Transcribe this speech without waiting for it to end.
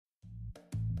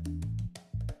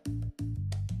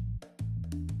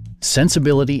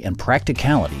Sensibility and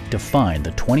practicality define the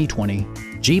 2020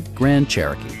 Jeep Grand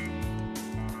Cherokee.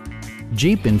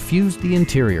 Jeep infused the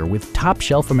interior with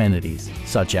top-shelf amenities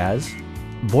such as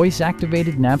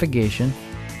voice-activated navigation,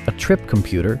 a trip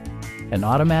computer, an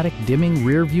automatic dimming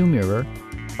rear-view mirror,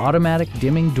 automatic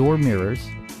dimming door mirrors,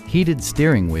 heated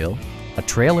steering wheel, a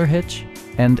trailer hitch,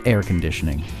 and air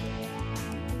conditioning.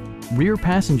 Rear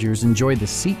passengers enjoy the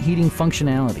seat heating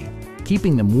functionality,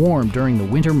 keeping them warm during the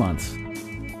winter months.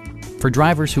 For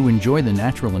drivers who enjoy the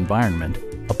natural environment,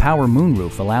 a power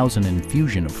moonroof allows an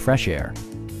infusion of fresh air.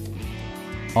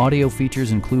 Audio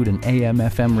features include an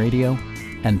AM/FM radio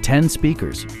and 10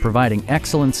 speakers, providing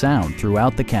excellent sound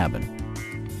throughout the cabin.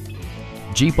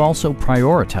 Jeep also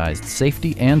prioritized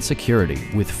safety and security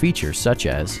with features such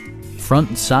as front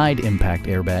and side impact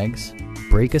airbags,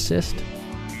 brake assist,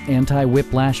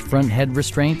 anti-whiplash front head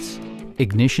restraints,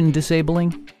 ignition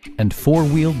disabling, and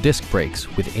four-wheel disc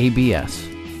brakes with ABS.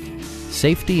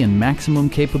 Safety and maximum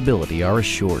capability are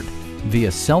assured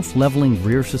via self-leveling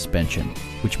rear suspension,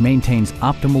 which maintains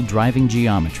optimal driving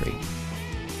geometry.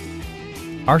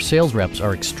 Our sales reps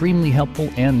are extremely helpful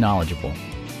and knowledgeable.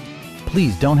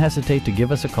 Please don't hesitate to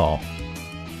give us a call.